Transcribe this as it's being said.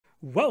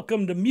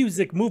Welcome to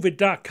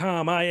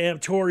musicmoveit.com. I am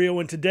Torio,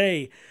 and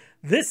today,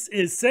 this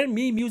is Send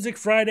Me Music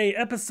Friday,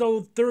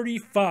 episode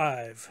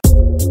 35.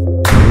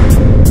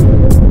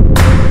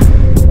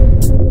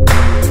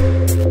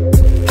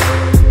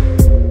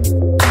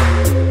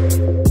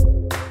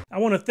 I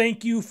want to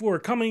thank you for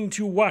coming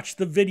to watch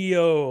the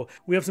video.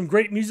 We have some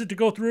great music to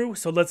go through,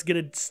 so let's get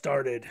it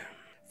started.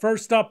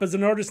 First up is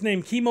an artist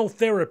named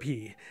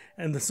Chemotherapy,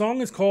 and the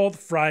song is called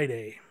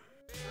Friday.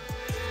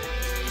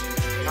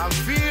 I'm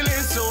feeling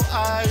so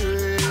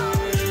irate.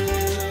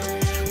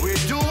 We're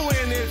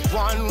doing it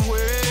one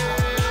way.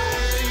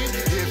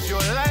 If you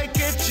like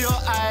it, you're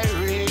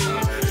irate.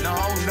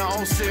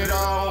 No, sit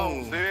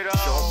down.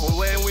 Shuffle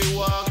when we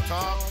walk,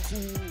 talk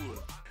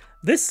cool.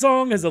 This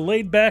song has a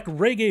laid-back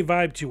reggae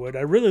vibe to it.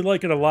 I really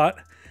like it a lot.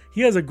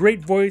 He has a great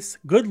voice,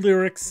 good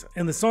lyrics,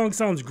 and the song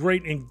sounds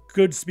great in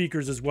good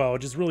speakers as well. It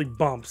just really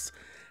bumps.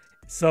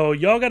 So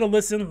y'all gotta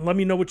listen. Let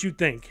me know what you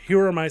think.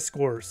 Here are my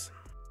scores.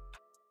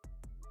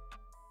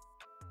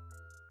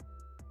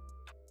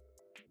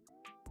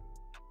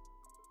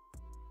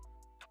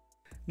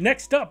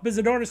 Next up is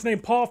an artist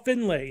named Paul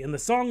Finlay, and the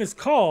song is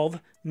called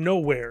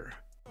Nowhere.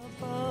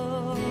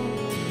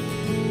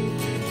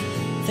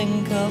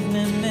 Think of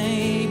me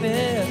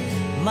maybe,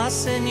 my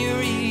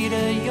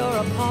senorita, you're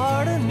a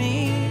part of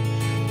me.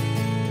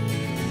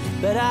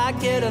 But I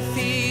get a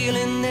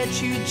feeling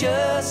that you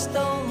just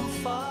don't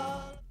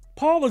fall.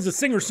 Paul is a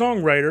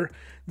singer-songwriter.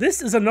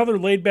 This is another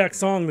laid-back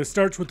song that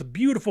starts with a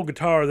beautiful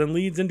guitar, then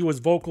leads into his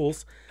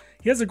vocals.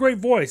 He has a great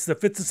voice that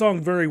fits the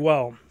song very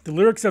well. The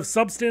lyrics have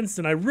substance,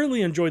 and I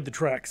really enjoyed the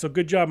track, so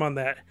good job on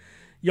that.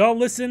 Y'all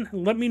listen,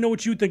 and let me know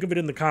what you think of it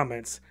in the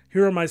comments.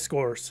 Here are my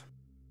scores.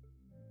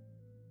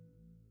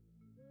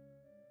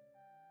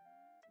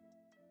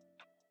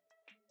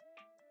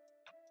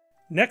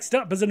 Next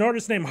up is an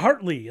artist named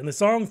Hartley, and the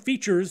song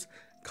features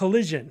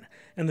Collision,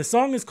 and the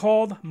song is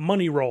called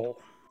Money Roll.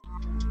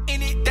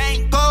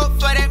 Anything go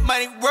for that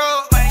money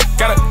roll.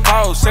 Got a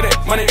house, say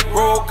that money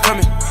roll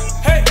coming.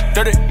 Hey,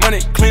 dirty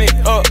money, clean it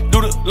up, do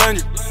the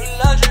laundry.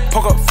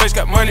 Poke up face,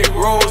 got money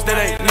rolls, that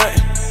ain't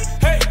nothing.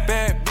 Hey,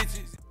 bad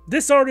bitches.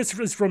 This artist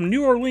is from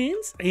New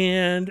Orleans,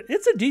 and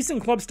it's a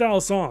decent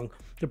club-style song.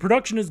 The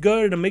production is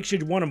good, and it makes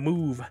you want to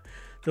move.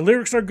 The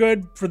lyrics are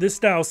good for this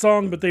style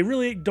song, but they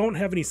really don't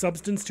have any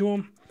substance to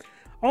them.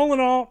 All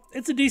in all,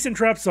 it's a decent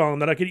trap song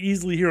that I could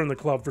easily hear in the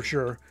club for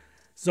sure.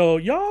 So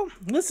y'all,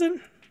 listen.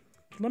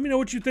 Let me know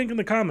what you think in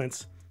the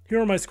comments. Here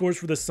are my scores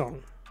for this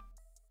song.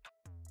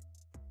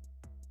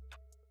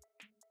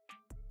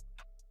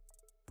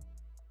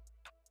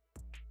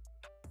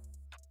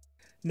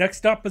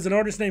 Next up is an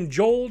artist named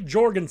Joel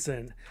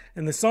Jorgensen,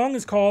 and the song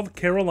is called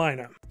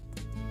Carolina.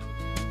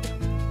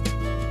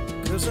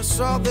 'Cause I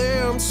saw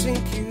them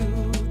sink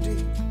you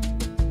deep.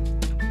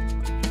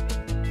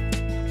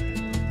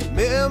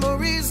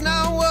 Memories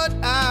not what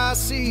I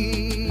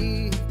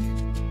see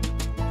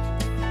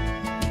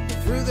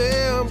through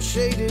them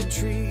shaded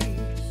trees.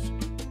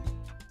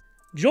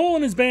 Joel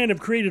and his band have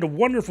created a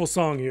wonderful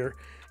song here.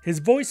 His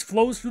voice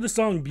flows through the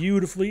song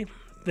beautifully.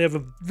 They have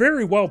a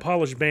very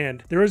well-polished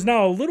band. There is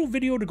now a little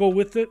video to go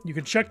with it. You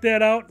can check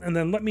that out and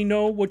then let me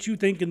know what you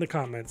think in the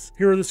comments.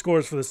 Here are the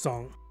scores for this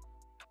song.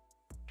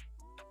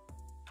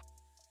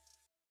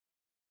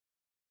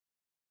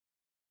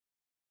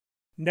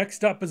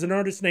 Next up is an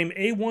artist named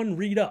A1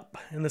 Read Up,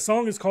 and the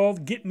song is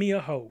called Get Me a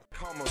Hoe.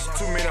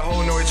 Too many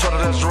hoes know each other,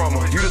 that's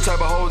drama. You the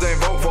type of hoes they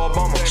vote for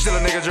Obama. Still a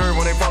nigga jury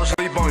when they fall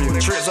asleep on you.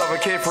 Tricks off a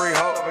kid free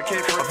hoe. I'm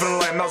feeling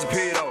like mouse and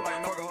pedo.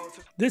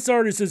 This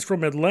artist is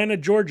from Atlanta,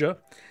 Georgia.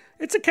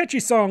 It's a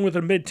catchy song with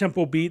a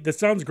mid-tempo beat that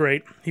sounds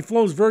great. He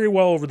flows very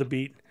well over the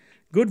beat.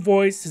 Good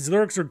voice, his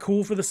lyrics are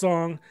cool for the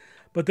song,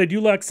 but they do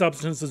lack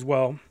substance as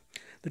well.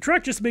 The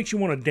track just makes you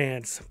want to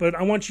dance, but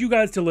I want you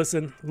guys to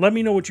listen. Let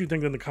me know what you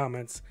think in the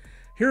comments.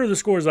 Here are the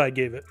scores I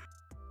gave it.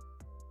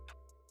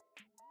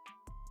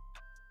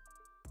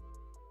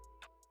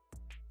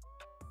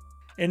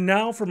 And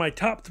now for my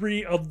top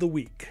 3 of the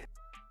week.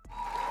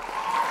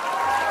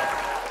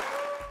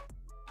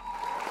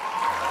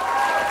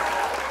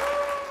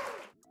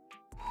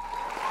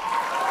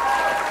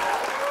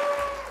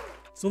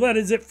 So that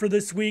is it for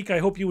this week. I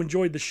hope you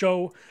enjoyed the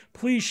show.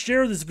 Please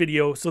share this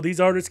video so these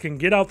artists can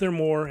get out there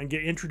more and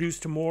get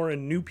introduced to more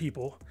and new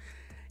people.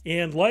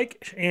 And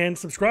like and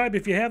subscribe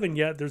if you haven't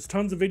yet. There's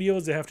tons of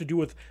videos that have to do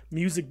with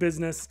music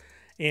business,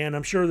 and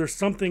I'm sure there's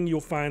something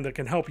you'll find that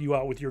can help you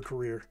out with your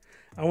career.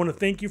 I want to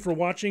thank you for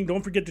watching.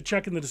 Don't forget to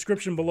check in the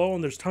description below,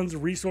 and there's tons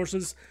of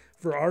resources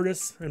for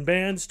artists and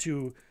bands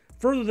to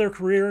further their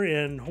career,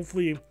 and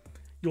hopefully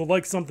you'll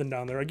like something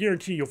down there. I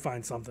guarantee you'll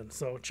find something.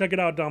 So check it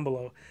out down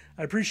below.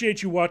 I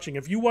appreciate you watching.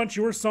 If you want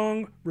your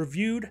song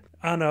reviewed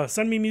on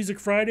Send Me Music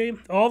Friday,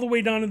 all the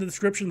way down in the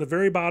description, the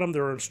very bottom,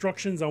 there are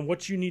instructions on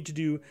what you need to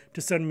do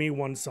to send me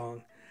one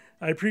song.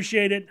 I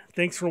appreciate it.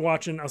 Thanks for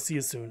watching. I'll see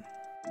you soon.